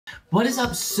What is up,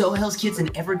 Sohills Kids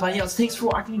and everybody else? Thanks for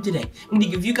watching today. I'm going to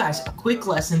give you guys a quick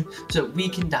lesson so we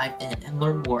can dive in and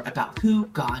learn more about who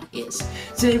God is.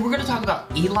 Today we're going to talk about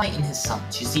Eli and his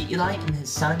sons. You see, Eli and his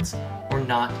sons were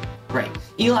not great.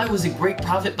 Eli was a great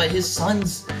prophet, but his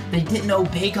sons, they didn't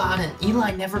obey God, and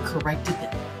Eli never corrected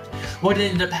them. What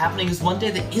ended up happening is one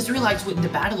day the Israelites went into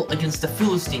battle against the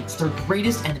Philistines, their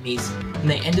greatest enemies, and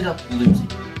they ended up losing.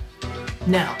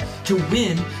 Now, to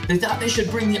win, they thought they should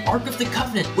bring the Ark of the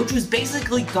Covenant, which was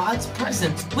basically God's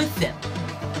presence, with them.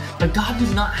 But God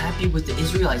was not happy with the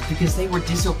Israelites because they were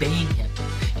disobeying him.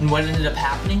 And what ended up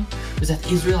happening was that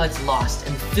the Israelites lost,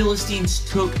 and the Philistines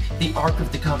took the Ark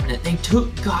of the Covenant. They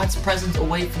took God's presence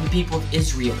away from the people of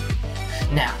Israel.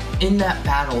 Now, in that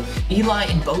battle, Eli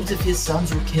and both of his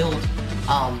sons were killed.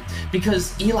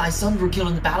 Because Eli's sons were killed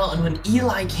in the battle, and when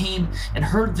Eli came and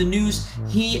heard the news,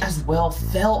 he as well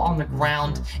fell on the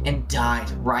ground and died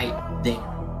right there.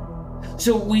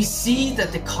 So we see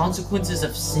that the consequences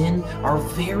of sin are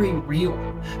very real.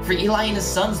 For Eli and his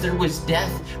sons, there was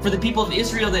death. For the people of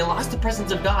Israel, they lost the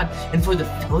presence of God. And for the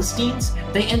Philistines,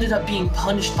 they ended up being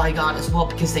punished by God as well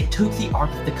because they took the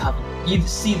Ark of the Covenant. You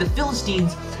see, the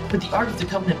Philistines put the Ark of the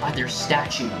Covenant by their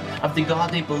statue of the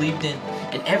God they believed in.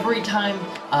 And every time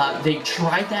they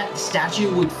tried that, the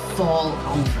statue would fall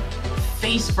over,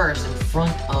 face first in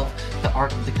front of the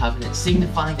Ark of the Covenant,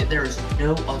 signifying that there is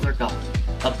no other God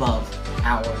above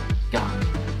our God.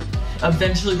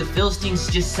 Eventually, the Philistines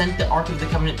just sent the Ark of the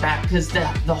Covenant back because the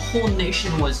whole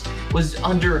nation was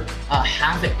under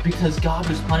havoc because God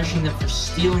was punishing them for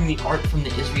stealing the Ark from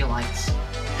the Israelites.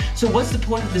 So what's the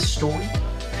point of this story?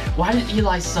 Why did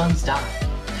Eli's sons die?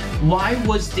 Why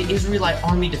was the Israelite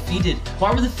army defeated?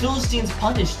 Why were the Philistines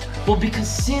punished? Well, because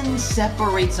sin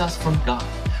separates us from God.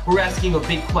 We're asking a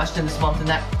big question this month, and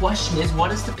that question is,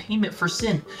 what is the payment for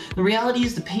sin? The reality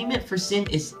is the payment for sin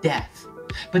is death,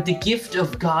 but the gift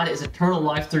of God is eternal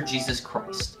life through Jesus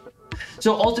Christ.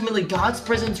 So ultimately, God's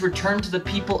presence returned to the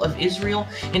people of Israel,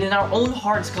 and in our own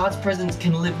hearts, God's presence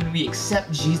can live when we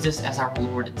accept Jesus as our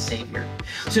Lord and Savior.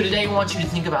 So today, I want you to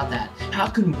think about that. How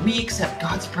can we accept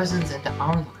God's presence into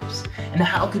our lives? And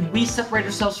how can we separate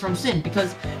ourselves from sin?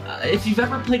 Because if you've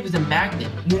ever played with a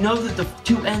magnet, you know that the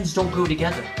two ends don't go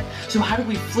together. So how do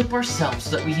we flip ourselves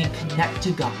so that we can connect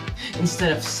to God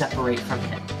instead of separate from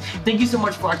Him? Thank you so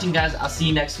much for watching, guys. I'll see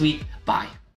you next week. Bye.